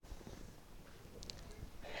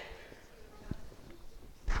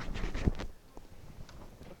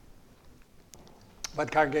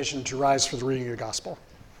Invite the congregation to rise for the reading of the gospel.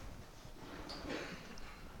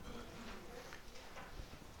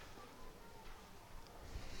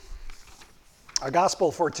 Our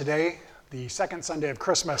gospel for today, the second Sunday of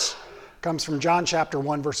Christmas, comes from John chapter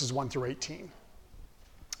 1, verses 1 through 18.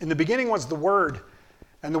 In the beginning was the Word,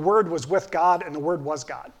 and the Word was with God, and the Word was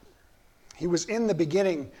God. He was in the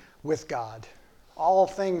beginning with God. All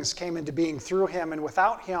things came into being through him, and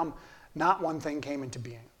without him, not one thing came into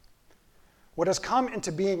being. What has come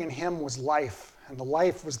into being in him was life, and the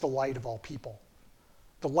life was the light of all people.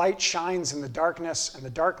 The light shines in the darkness, and the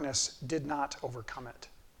darkness did not overcome it.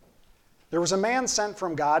 There was a man sent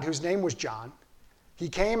from God whose name was John. He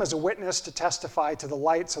came as a witness to testify to the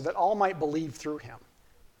light so that all might believe through him.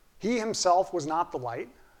 He himself was not the light,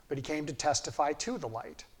 but he came to testify to the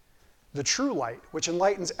light. The true light, which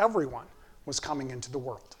enlightens everyone, was coming into the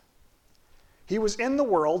world. He was in the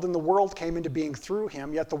world, and the world came into being through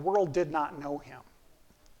him, yet the world did not know him.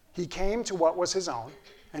 He came to what was his own,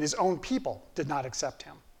 and his own people did not accept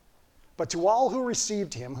him. But to all who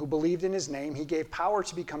received him, who believed in his name, he gave power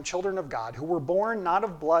to become children of God, who were born not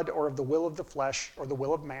of blood or of the will of the flesh or the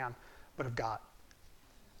will of man, but of God.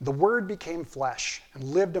 The Word became flesh and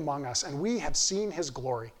lived among us, and we have seen his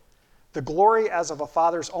glory, the glory as of a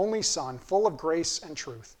Father's only Son, full of grace and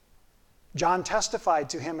truth. John testified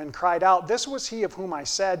to him and cried out, "This was he of whom I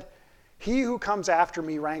said, 'He who comes after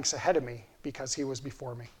me ranks ahead of me, because he was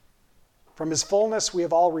before me.' From his fullness we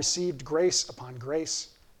have all received grace upon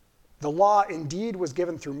grace. The law indeed was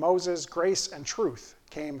given through Moses, grace and truth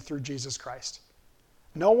came through Jesus Christ.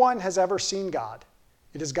 No one has ever seen God.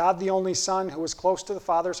 It is God the only Son, who is close to the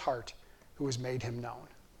Father's heart, who has made him known."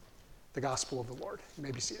 The gospel of the Lord. You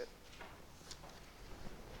may be seated.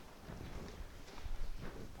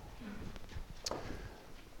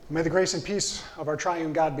 May the grace and peace of our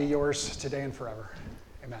triune God be yours today and forever.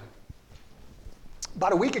 Amen.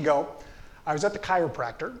 About a week ago, I was at the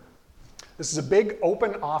chiropractor. This is a big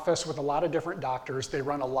open office with a lot of different doctors. They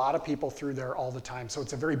run a lot of people through there all the time. So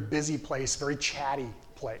it's a very busy place, very chatty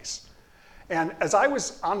place. And as I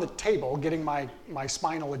was on the table getting my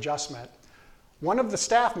spinal adjustment, one of the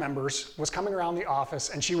staff members was coming around the office,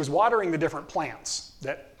 and she was watering the different plants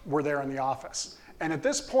that were there in the office. And at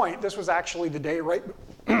this point, this was actually the day right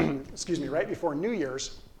before New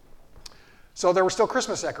Year's. So there were still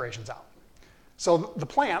Christmas decorations out. So the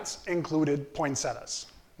plants included poinsettias.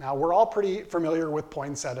 Now, we're all pretty familiar with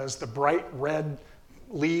poinsettias, the bright red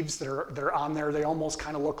leaves that are on there. They almost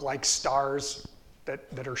kind of look like stars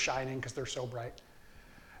that are shining because they're so bright.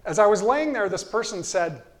 As I was laying there, this person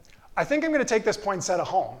said, "I think I'm going to take this poinsettia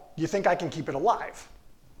home. Do you think I can keep it alive?"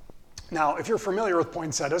 Now, if you're familiar with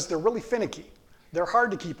poinsettias, they're really finicky. They're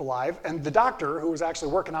hard to keep alive. And the doctor, who was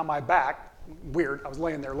actually working on my back, weird, I was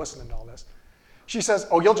laying there listening to all this, she says,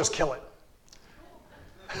 "Oh, you'll just kill it."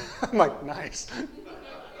 I'm like, nice.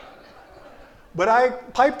 But I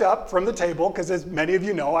piped up from the table, because as many of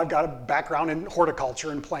you know, I've got a background in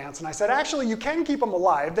horticulture and plants. And I said, actually, you can keep them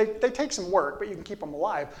alive. They take some work, but you can keep them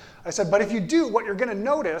alive. I said, but if you do, what you're going to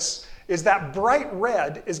notice is that bright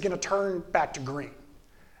red is going to turn back to green.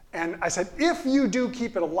 And I said, if you do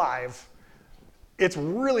keep it alive, it's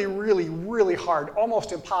really, really, really hard,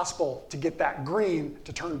 almost impossible to get that green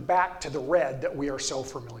to turn back to the red that we are so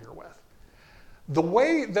familiar with. The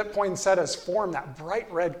way that poinsettias form that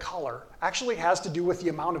bright red color actually has to do with the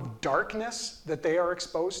amount of darkness that they are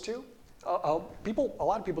exposed to. A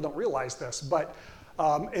lot of people don't realize this, but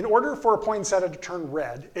in order for a poinsettia to turn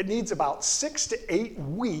red, it needs about 6 to 8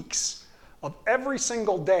 weeks of every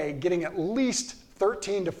single day getting at least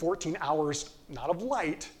 13 to 14 hours, not of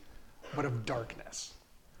light, but of darkness.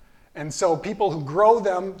 And so people who grow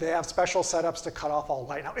them, they have special setups to cut off all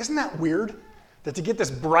light. Now, isn't that weird? That to get this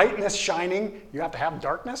brightness shining, you have to have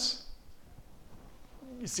darkness?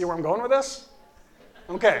 You see where I'm going with this?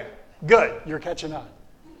 Okay, good, you're catching on.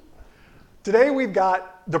 Today we've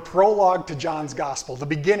got the prologue to John's Gospel, the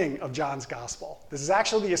beginning of John's Gospel. This is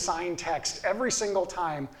actually the assigned text every single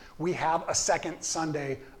time we have a second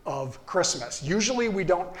Sunday of Christmas. Usually we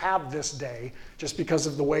don't have this day just because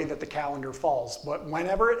of the way that the calendar falls, but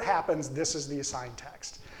whenever it happens, this is the assigned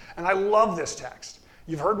text. And I love this text.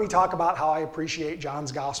 You've heard me talk about how I appreciate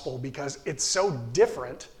John's Gospel because it's so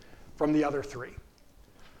different from the other three.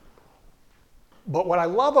 But what I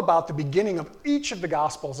love about the beginning of each of the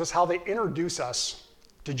Gospels is how they introduce us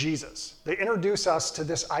to Jesus. They introduce us to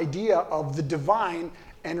this idea of the divine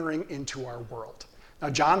entering into our world. Now,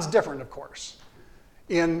 John's different, of course.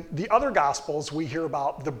 In the other Gospels, we hear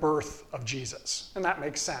about the birth of Jesus. And that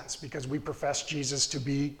makes sense because we profess Jesus to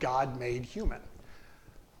be God made human.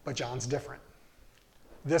 But John's different.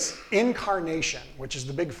 this incarnation, which is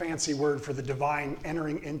the big fancy word for the divine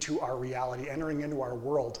entering into our reality, entering into our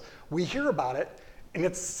world, we hear about it, and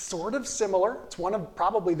it's sort of similar. It's one of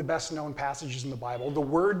probably the best known passages in the Bible. The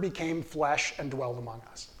Word became flesh and dwelled among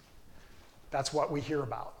us. That's what we hear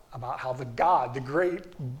about how the God, the great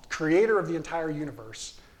creator of the entire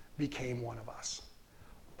universe, became one of us.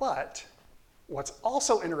 But what's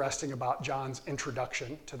also interesting about John's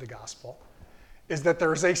introduction to the gospel is that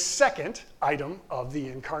there's a second item of the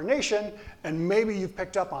incarnation, and maybe you've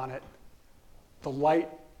picked up on it. The light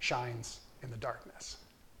shines in the darkness.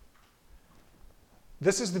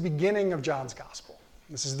 This is the beginning of John's gospel.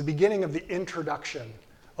 This is the beginning of the introduction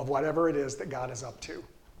of whatever it is that God is up to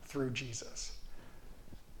through Jesus.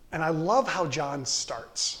 And I love how John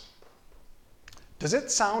starts. Does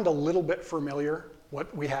it sound a little bit familiar,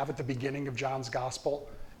 what we have at the beginning of John's gospel?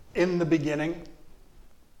 In the beginning.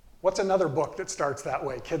 What's another book that starts that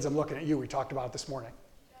way? Kids, I'm looking at you. We talked about it this morning.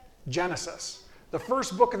 Genesis. The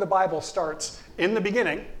first book of the Bible starts in the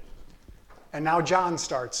beginning, and now John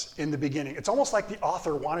starts in the beginning. It's almost like the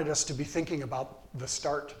author wanted us to be thinking about the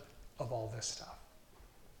start of all this stuff.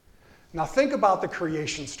 Now think about the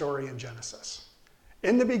creation story in Genesis.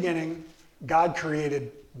 In the beginning, God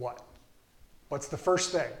created what? What's the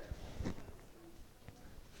first thing?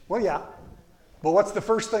 Well, yeah. But what's the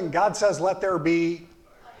first thing? God says, let there be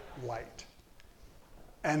light.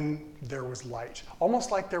 And there was light. Almost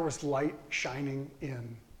like there was light shining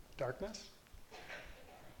in darkness.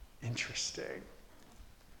 Interesting.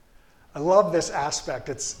 I love this aspect.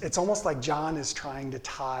 It's almost like John is trying to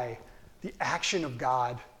tie the action of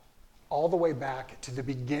God all the way back to the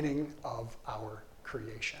beginning of our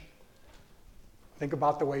creation. Think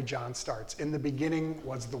about the way John starts. In the beginning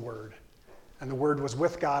was the Word, and the Word was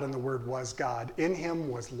with God, and the Word was God. In him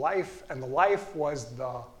was life, and the life was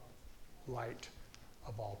the light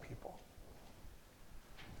of all people.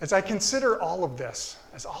 As I consider all of this,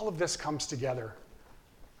 as all of this comes together,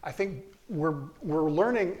 I think we're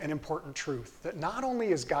learning an important truth, that not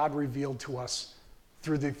only is God revealed to us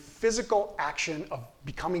through the physical action of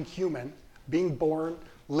becoming human, being born,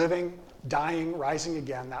 living, dying, rising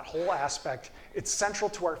again, that whole aspect, it's central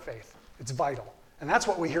to our faith. It's vital. And that's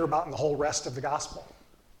what we hear about in the whole rest of the gospel.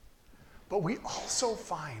 But we also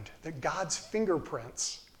find that God's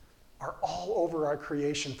fingerprints are all over our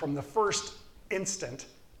creation from the first instant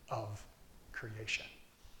of creation.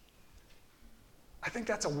 I think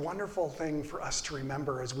that's a wonderful thing for us to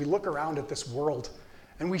remember as we look around at this world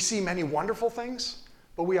and we see many wonderful things,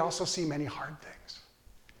 but we also see many hard things.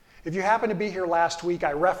 If you happen to be here last week,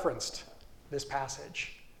 I referenced this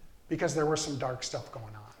passage because there was some dark stuff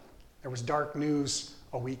going on. There was dark news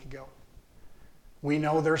a week ago. We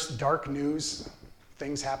know there's dark news,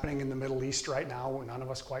 things happening in the Middle East right now. None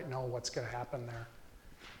of us quite know what's going to happen there.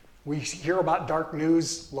 We hear about dark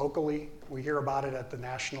news locally. We hear about it at the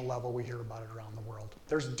national level. We hear about it around the world.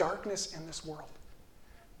 There's darkness in this world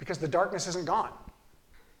because the darkness isn't gone,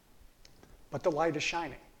 but the light is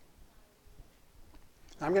shining.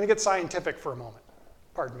 Now, I'm going to get scientific for a moment.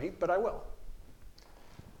 Pardon me, but I will.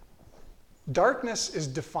 Darkness is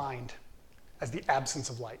defined as the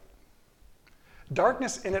absence of light.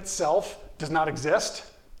 Darkness in itself does not exist.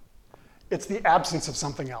 It's the absence of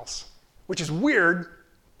something else, which is weird,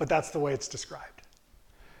 but that's the way it's described.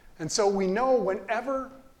 And so we know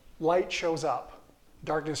whenever light shows up,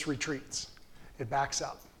 darkness retreats. It backs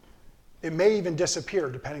up. It may even disappear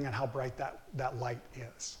depending on how bright that light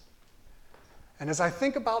is. And as I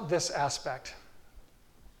think about this aspect,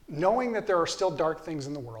 knowing that there are still dark things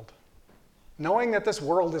in the world, knowing that this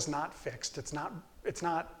world is not fixed, it's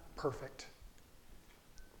not perfect,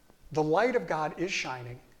 the light of God is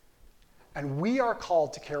shining, and we are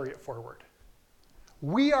called to carry it forward.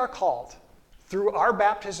 We are called through our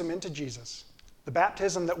baptism into Jesus, the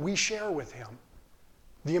baptism that we share with him,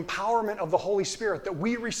 the empowerment of the Holy Spirit that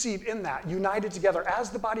we receive in that, united together as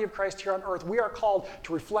the body of Christ here on earth, we are called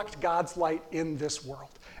to reflect God's light in this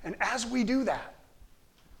world. And as we do that,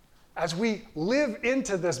 as we live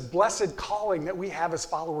into this blessed calling that we have as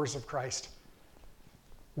followers of Christ,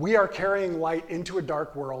 we are carrying light into a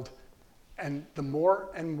dark world. And the more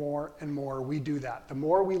and more and more we do that, the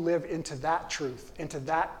more we live into that truth, into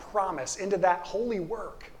that promise, into that holy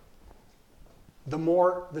work, the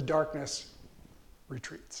more the darkness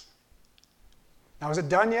retreats. Now, is it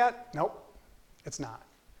done yet? Nope, it's not.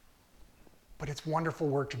 But it's wonderful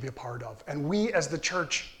work to be a part of. And we as the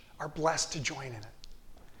church are blessed to join in it.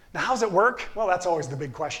 Now, how's it work? Well, that's always the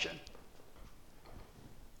big question.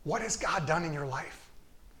 What has God done in your life?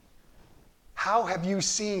 How have you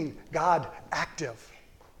seen God active?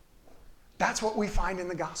 That's what we find in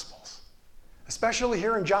the Gospels, especially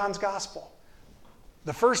here in John's Gospel.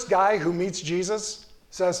 The first guy who meets Jesus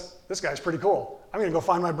says, this guy's pretty cool. I'm going to go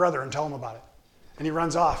find my brother and tell him about it. And he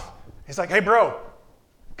runs off. He's like, hey, bro,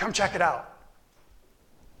 come check it out.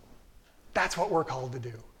 That's what we're called to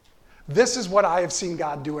do. This is what I have seen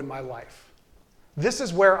God do in my life. This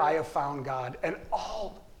is where I have found God. And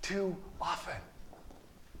all too often,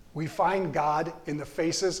 we find God in the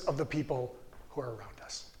faces of the people who are around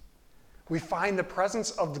us. We find the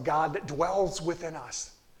presence of God that dwells within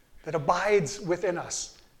us, that abides within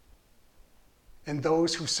us, and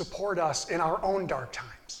those who support us in our own dark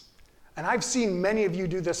times. And I've seen many of you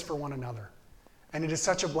do this for one another, and it is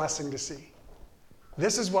such a blessing to see.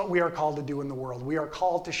 This is what we are called to do in the world. We are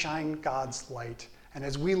called to shine God's light, and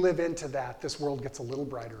as we live into that, this world gets a little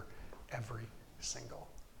brighter every single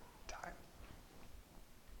time.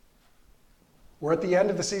 We're at the end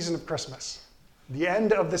of the season of Christmas, the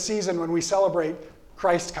end of the season when we celebrate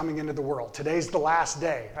Christ coming into the world. Today's the last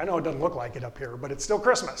day. I know it doesn't look like it up here, but it's still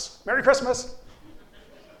Christmas. Merry Christmas.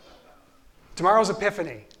 Tomorrow's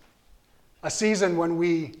Epiphany, a season when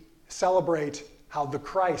we celebrate how the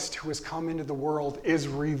Christ who has come into the world is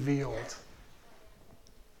revealed.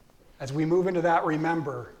 As we move into that,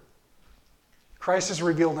 remember, Christ is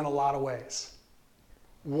revealed in a lot of ways.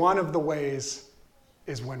 One of the ways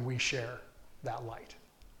is when we share that light.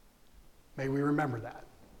 May we remember that.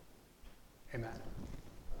 Amen.